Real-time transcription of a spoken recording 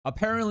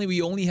Apparently,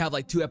 we only have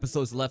like 2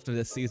 episodes left of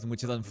this season,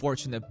 which is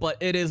unfortunate, but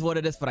it is what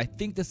it is. But I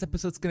think this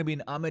episode's gonna be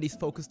an AMERI's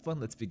focused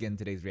one. Let's begin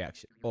today's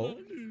reaction. Oh,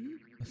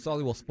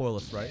 Solly will spoil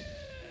us, right?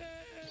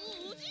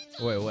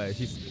 Wait.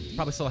 He's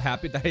probably so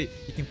happy that he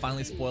can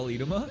finally spoil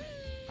Iruma.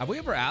 Have we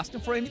ever asked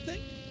him for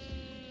anything?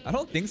 I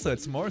don't think so.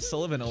 It's more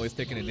Sullivan always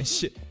taking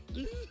initiative.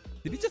 Did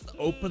he just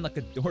open like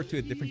a door to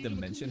a different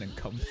dimension and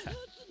come back?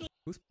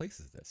 Whose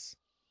place is this?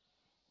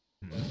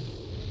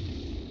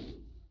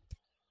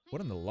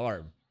 What an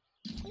alarm.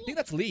 I think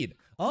that's Lead.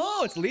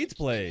 Oh, it's Lead's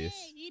place.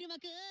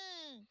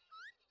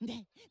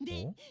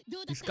 Oh,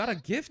 he's got a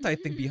gift, I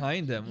think,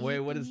 behind him. Wait,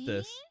 what is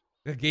this?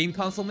 A game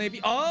console,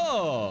 maybe?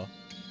 Oh!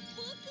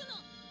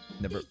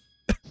 Never.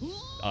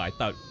 Oh, I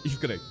thought he was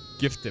gonna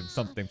gift him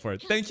something for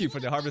it. Thank you for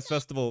the Harvest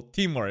Festival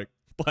teamwork.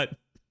 But,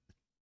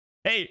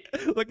 hey,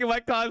 look at my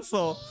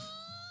console.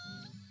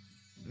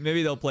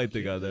 Maybe they'll play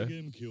together.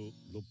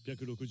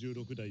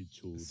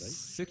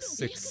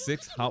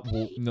 666. How?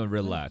 No,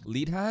 relax.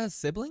 Lead has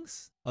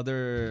siblings?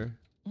 Other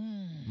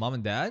mom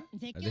and dad? Are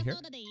they here?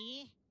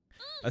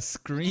 A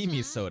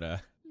screamy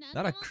soda.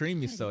 Not a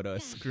creamy soda, a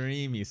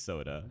screamy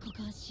soda.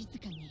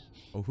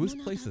 Oh, whose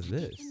place is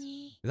this?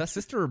 Is that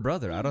sister or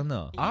brother? I don't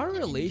know. Our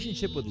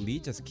relationship with Lee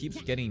just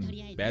keeps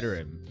getting better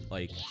and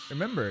like,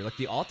 remember, like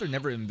the author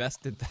never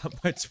invested that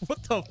much.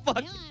 What the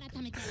fuck?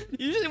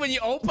 Usually when you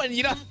open,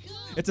 you know,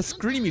 it's a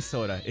screamy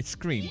soda. It's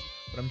Scream.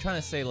 But I'm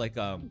trying to say like,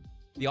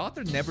 the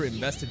author never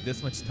invested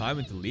this much time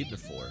into Lead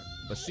before.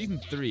 But season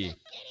 3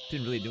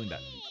 didn't really doing that.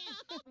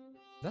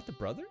 Is that the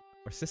brother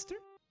or sister?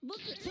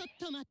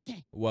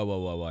 Why?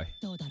 What?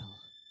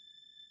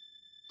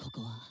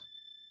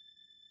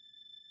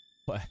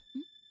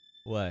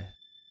 What?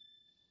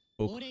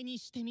 Oh.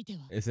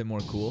 Is it more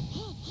cool?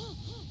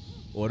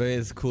 Ore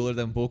is cooler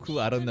than Boku?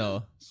 I don't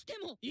know.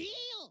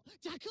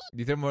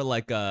 These are more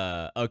like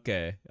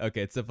okay,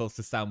 it's supposed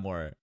to sound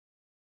more.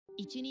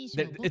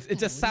 It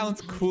just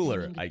sounds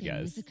cooler, I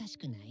guess.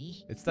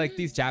 It's like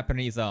these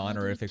Japanese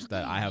honorifics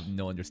that I have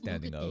no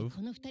understanding of.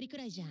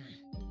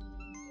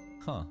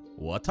 Huh.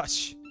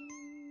 Watashi.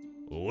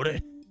 Ore.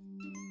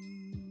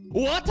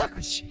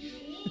 Watakushi.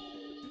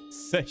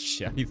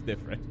 Sesha, he's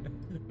different.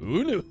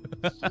 Unu.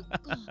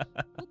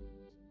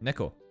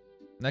 Neko.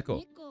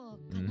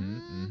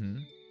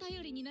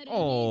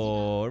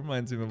 Oh,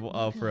 reminds me of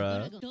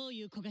Opera.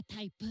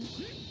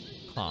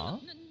 Huh?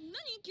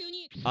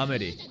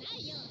 AMERI.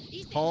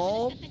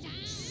 Tall,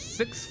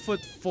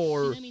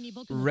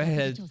 6'4",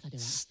 red,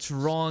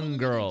 strong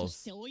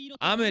girls.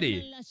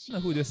 AMERI. I don't know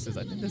who this is.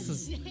 I think this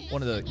is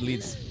one of the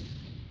leads.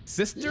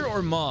 Sister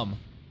or mom?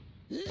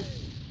 Dude,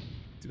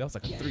 that was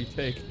like a 3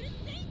 take.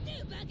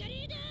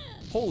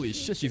 Holy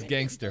shit, she's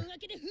gangster.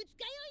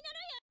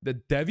 The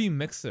Devi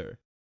Mixer.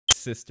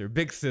 Sister,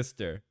 big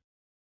sister.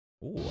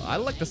 Ooh, I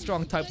like the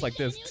strong types like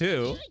this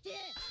too.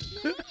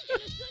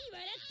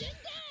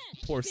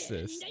 Poor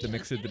sis, the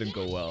mixer didn't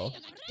go well.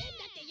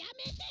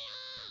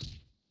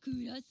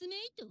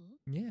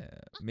 Yeah,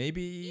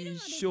 maybe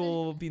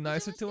she'll be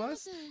nicer to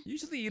us?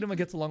 Usually Iruma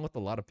gets along with a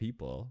lot of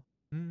people.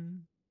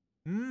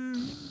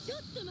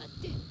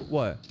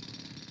 What?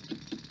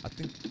 I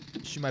think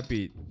she might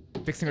be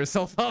fixing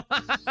herself up.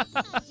 What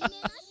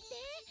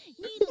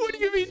do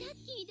you mean?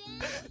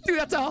 Dude,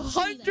 that's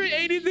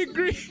 180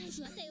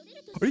 degrees.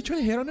 Are you trying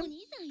to hit on him?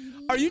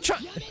 Are you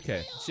trying?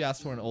 Okay, she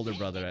asked for an older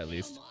brother at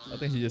least. I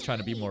think she's just trying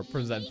to be more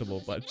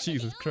presentable, but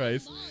Jesus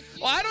Christ.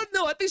 Well, I don't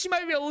know. I think she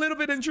might be a little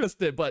bit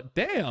interested, but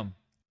damn.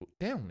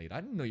 Damn, Lead.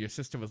 I didn't know your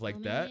sister was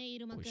like that.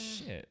 Oh,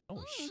 shit.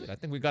 Oh, shit. I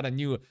think we got a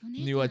new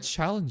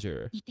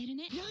challenger.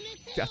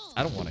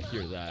 I don't want to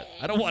hear that.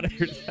 I don't want to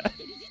hear that.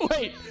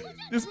 Wait,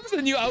 this is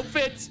a new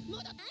outfit.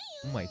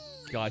 Oh my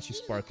god, she's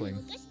sparkling.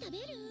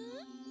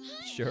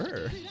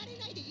 Sure.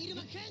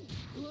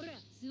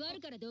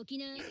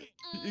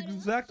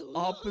 Exact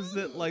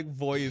opposite like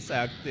voice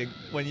acting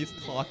when he's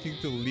talking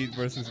to Lead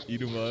versus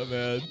Iruma,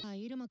 man.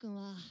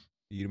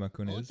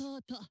 Iruma-kun is?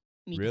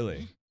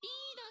 Really?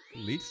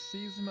 Lead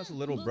sees him as a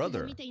little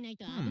brother.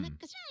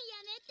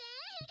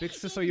 Big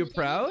sis, are you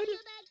proud?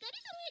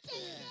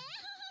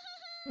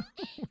 What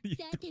are you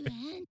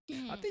doing?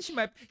 I think she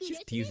might. She's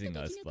teasing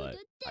us, but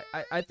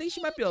I think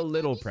she might be a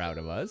little proud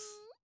of us.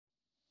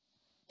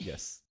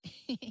 Yes.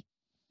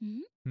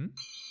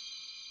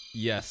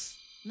 Yes.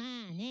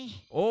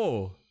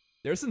 Oh,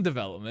 there's some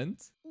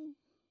development.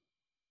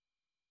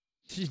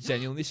 She's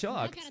genuinely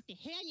shocked.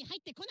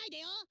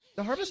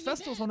 The Harvest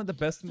Festival is one of the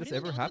best things that's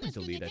ever happened to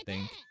Lead, I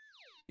think.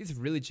 He's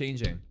really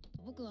changing.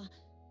 Oh,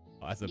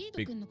 as a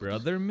big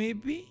brother,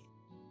 maybe?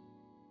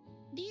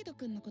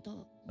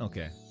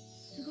 Okay.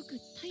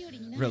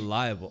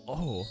 Reliable.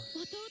 Oh.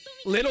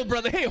 Little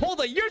brother. Hey,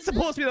 hold on. You're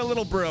supposed to be the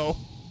little bro.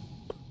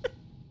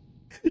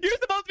 You're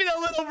supposed to be the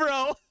little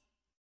bro.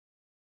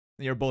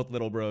 You're both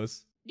little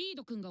bros.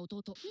 You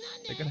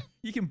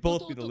can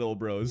both be the little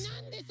bros.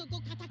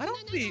 I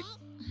don't think...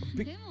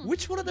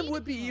 Which one of them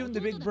would be even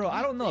the big bro?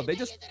 I don't know. They're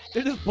just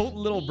both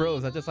little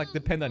bros that just like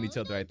depend on each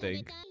other, I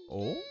think.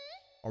 Oh?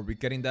 Are we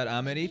getting that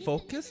AMERI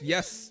focus?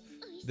 Yes.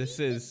 This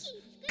is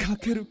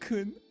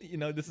Kakeru-kun. You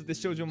know, this is the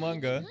shoujo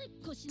manga.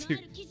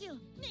 Dude.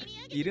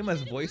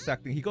 Iruma's voice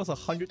acting, he goes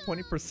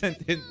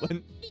 120% in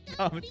when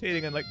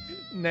commentating and like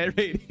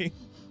narrating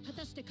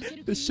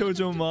the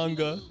shoujo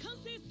manga.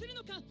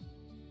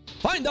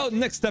 Find out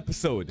next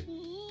episode.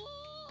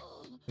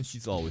 And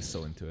she's always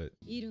so into it.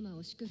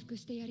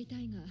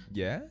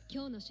 Yeah?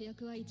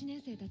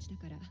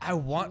 I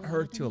want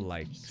her to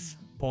like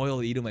spoil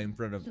Iruma in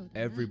front of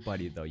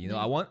everybody though. You know,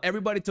 I want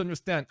everybody to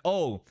understand,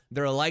 oh,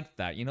 they're like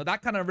that. You know,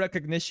 that kind of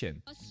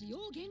recognition.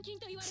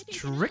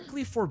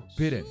 Strictly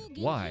forbidden.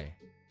 Why?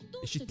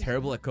 Is she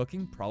terrible at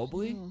cooking?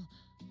 Probably.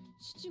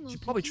 She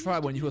probably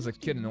tried when she was a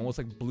kid and almost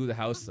like blew the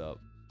house up.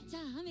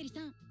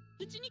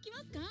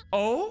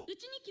 Oh?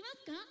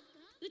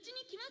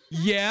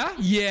 Yeah,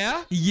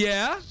 yeah,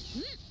 yeah.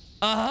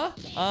 Uh-huh,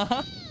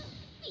 uh-huh.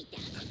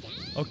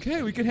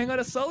 Okay, we can hang out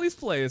at Sully's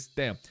place.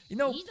 Damn. You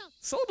know,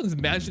 Sullivan's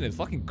mansion is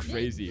fucking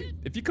crazy.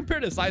 If you compare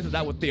the size of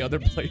that with the other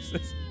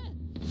places.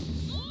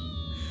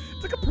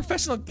 It's like a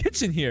professional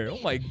kitchen here. Oh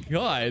my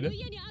god.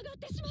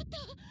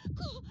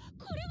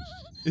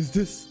 Is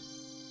this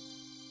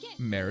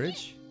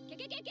marriage?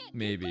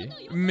 Maybe.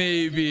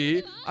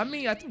 Maybe. I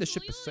mean, I think the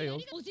ship has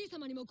sailed.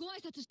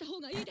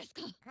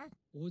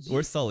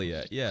 Where's Sully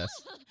at? Yes.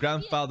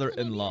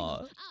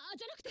 Grandfather-in-law.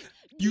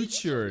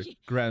 Future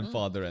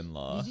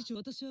grandfather-in-law.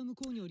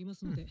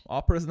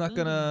 Opera's not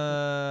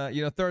gonna,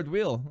 you know, third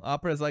wheel.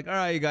 Opera's like,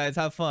 alright, you guys,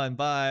 have fun.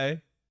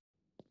 Bye.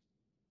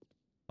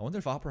 I wonder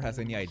if Opera has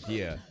any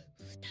idea,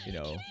 you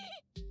know,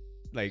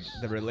 like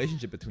the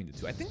relationship between the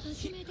two. I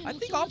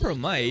think Opera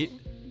might.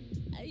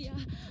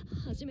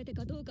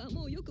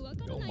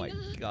 Oh my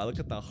god, look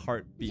at the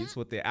heartbeats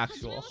with the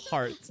actual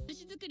heart.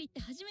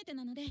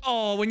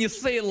 Oh, when you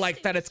say it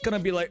like that, it's gonna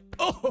be like,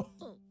 oh!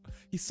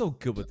 He's so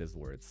good with his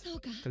words.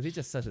 Because he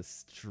just says it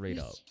straight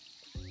up.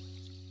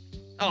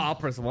 Oh,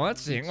 Opera's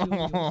watching.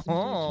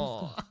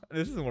 Oh,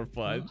 this is more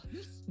fun.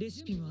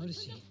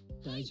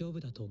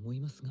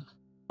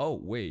 Oh,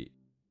 wait.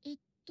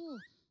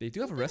 They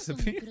do have a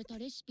recipe?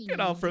 Get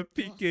Opera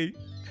peeking.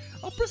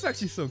 Opera's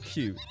actually so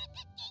cute.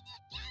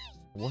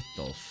 What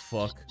the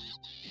fuck?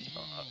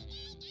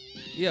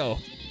 Yo,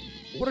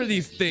 what are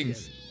these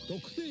things? Yo,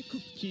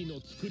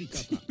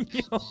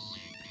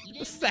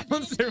 the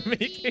sounds they're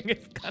making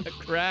is kind of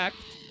cracked.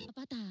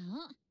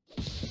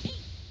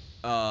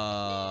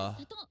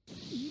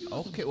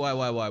 Okay,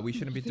 why? We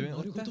shouldn't be doing it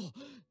like that?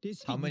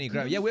 How many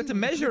grams? Yeah, we have to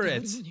measure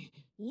it.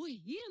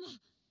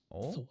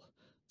 Oh?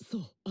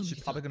 She's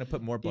probably gonna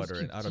put more butter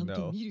in. I don't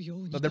know.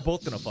 No, they're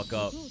both gonna fuck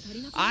up.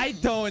 I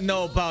don't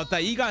know about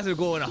that. You guys are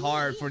going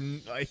hard for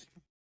like...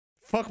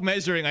 Fuck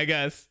measuring, I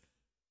guess.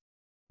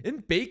 In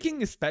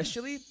baking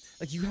especially,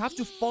 like you have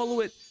to follow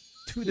it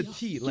to the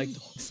T, like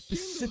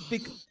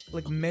specific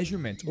like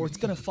measurement, or it's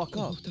gonna fuck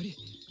up.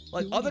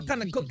 Like other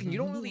kind of cooking, you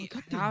don't really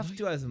have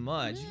to as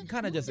much. You can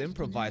kind of just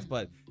improvise,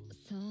 but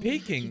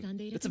baking,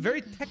 it's a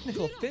very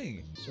technical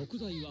thing.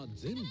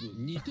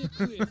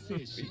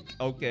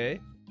 Okay.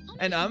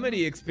 And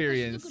AMERI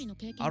experience,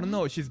 I don't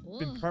know, she's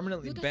been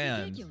permanently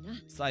banned.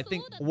 So I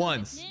think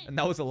once, and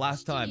that was the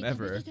last time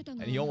ever,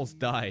 and he almost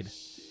died.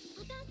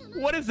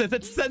 What is this?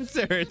 It's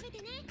censored.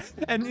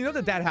 And you know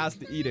the dad has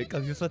to eat it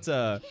because he's such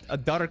a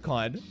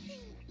daughter-con.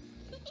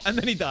 And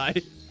then he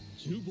died.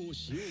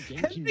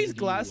 Henry's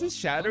glasses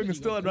shattering is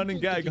still a running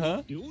gag,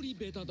 huh?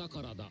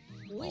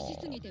 Oh.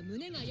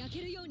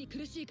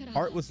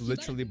 Art was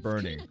literally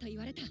burning.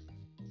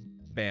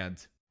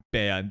 Banned.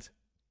 Banned.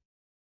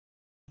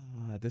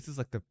 This is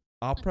like the...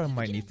 Opera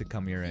might need to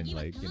come here and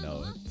like, you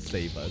know,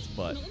 save us,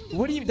 but...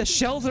 What do you... The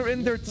shells are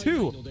in there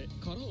too!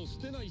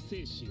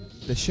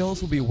 The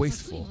shells will be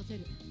wasteful.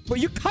 But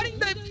you're cutting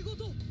them!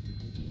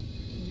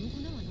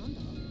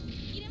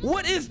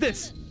 What is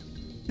this?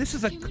 This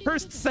is a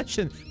cursed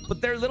session,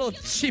 but their little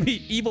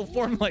chibi evil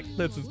form like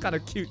this is kind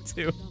of cute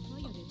too.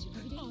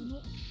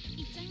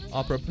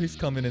 Opera, please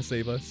come in and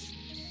save us.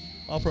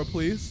 Opera,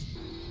 please.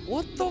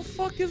 What the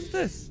fuck is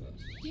this?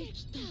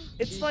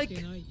 It's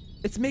like...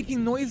 It's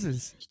making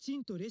noises.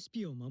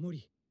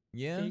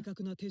 Yeah.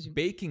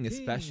 Baking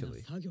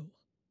especially. And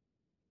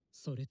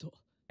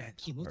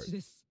art.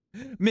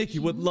 Make it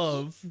with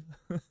love.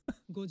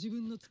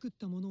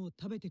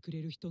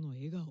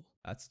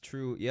 That's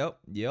true.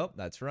 Yep,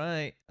 that's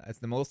right. That's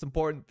the most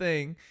important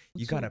thing.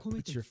 You gotta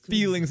put your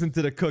feelings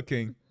into the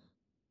cooking.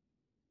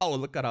 Oh,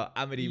 look at how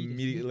AMERI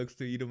immediately looks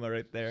to Iruma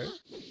right there.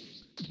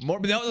 More,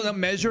 no,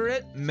 measure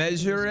it.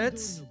 Measure it.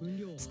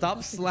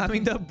 Stop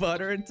slamming the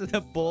butter into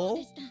the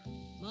bowl.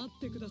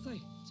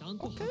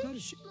 Okay.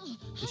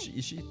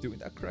 Is she doing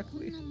that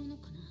correctly?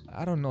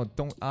 I don't know.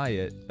 Don't eye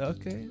it.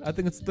 Okay. I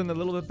think it's done a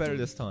little bit better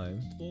this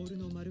time.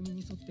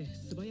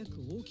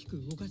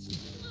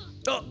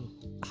 Oh!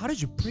 How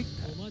did you break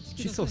that?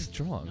 She's so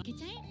strong.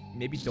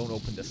 Maybe don't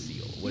open the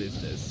seal. What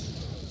is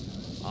this?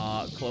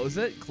 Close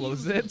it.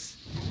 Close it.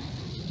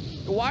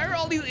 Why are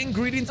all these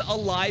ingredients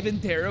alive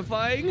and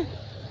terrifying?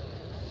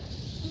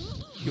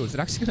 Yo, is it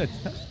actually gonna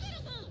die?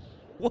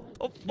 What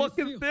the fuck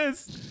is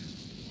this?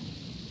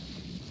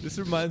 This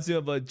reminds me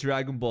of a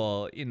Dragon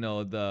Ball, you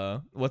know,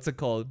 the... What's it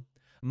called?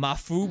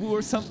 Mafubu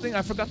or something.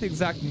 I forgot the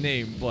exact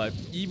name, but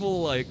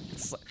evil, like,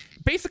 it's like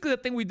basically the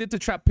thing we did to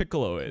trap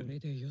Piccolo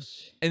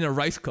in a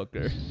rice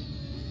cooker.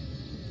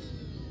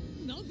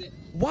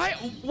 Why?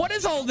 What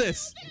is all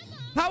this?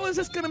 How is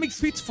this gonna make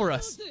sweets for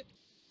us?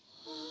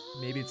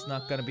 Maybe it's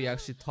not gonna be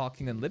actually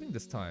talking and living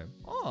this time.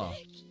 Oh,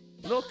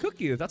 little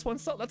cookie. That's one.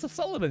 That's a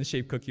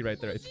Sullivan-shaped cookie right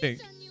there, I think.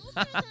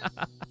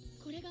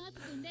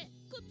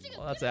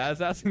 Well, that's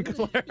Azaz and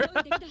Clara.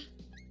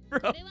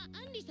 Bro,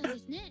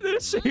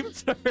 it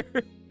shames her.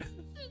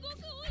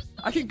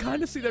 I can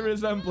kind of see the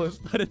resemblance,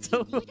 but it's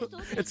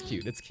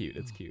cute. It's cute.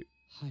 It's cute.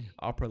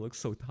 Opera looks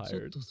so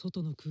tired.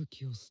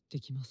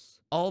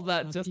 All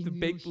that just to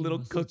bake little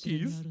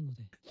cookies.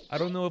 I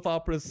don't know if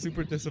Opera's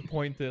super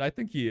disappointed. I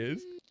think he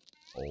is.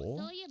 Oh.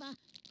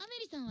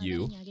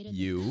 You.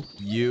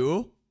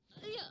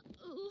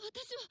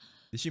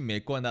 Did she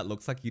make one that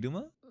looks like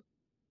Iruma?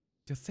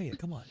 Just say it,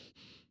 come on.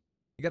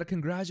 You gotta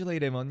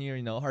congratulate him on your,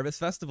 Harvest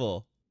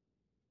Festival.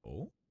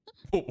 Oh?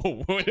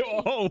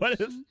 Oh, what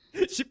is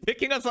she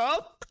picking us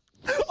up?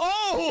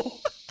 Oh!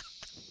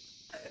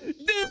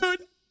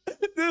 Dude!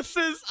 This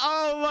is,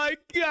 oh my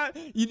god.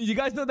 You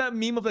guys know that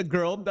meme of the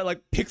girl that like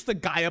picks the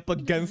guy up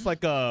against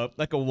like a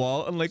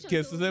wall and like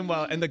kisses him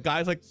and the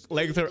guy's like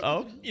legs are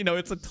up?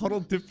 It's a total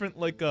different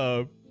like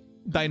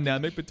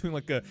dynamic between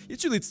like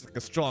usually it's like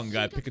a strong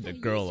guy picking the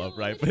girl up,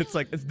 right? But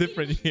it's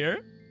different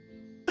here.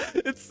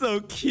 It's so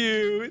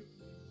cute.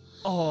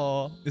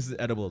 Oh, is it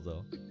edible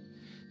though?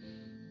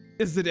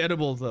 Is it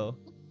edible though?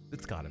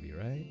 It's gotta be,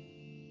 right?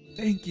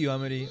 Thank you,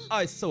 Ameri.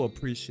 I so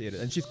appreciate it.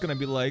 And she's gonna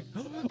be like,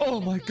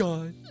 oh my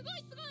god.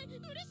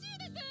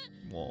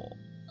 Whoa.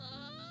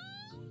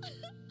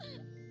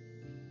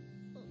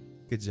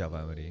 Good job,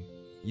 Ameri.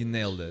 You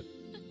nailed it.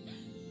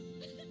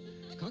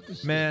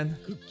 Man,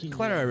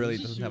 Clara really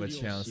doesn't have a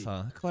chance,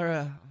 huh?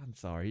 Clara, I'm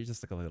sorry. You're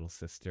just like a little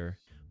sister.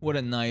 What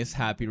a nice,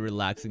 happy,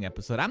 relaxing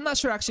episode. I'm not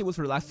sure actually it was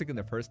relaxing in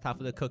the first half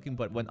of the cooking,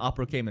 but when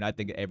Opera came in, I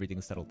think everything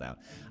settled down.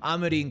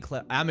 Ameri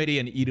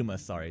and Iruma,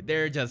 sorry.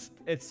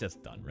 It's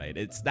just done, right?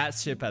 That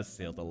ship has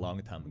sailed a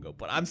long time ago,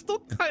 but I'm still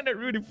kind of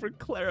rooting for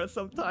Clara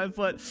sometimes,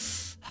 but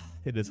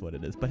it is what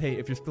it is. But hey,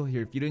 if you're still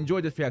here, if you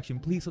enjoyed this reaction,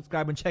 please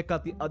subscribe and check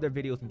out the other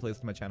videos and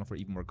playlists on my channel for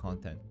even more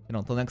content. And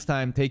until next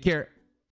time, take care.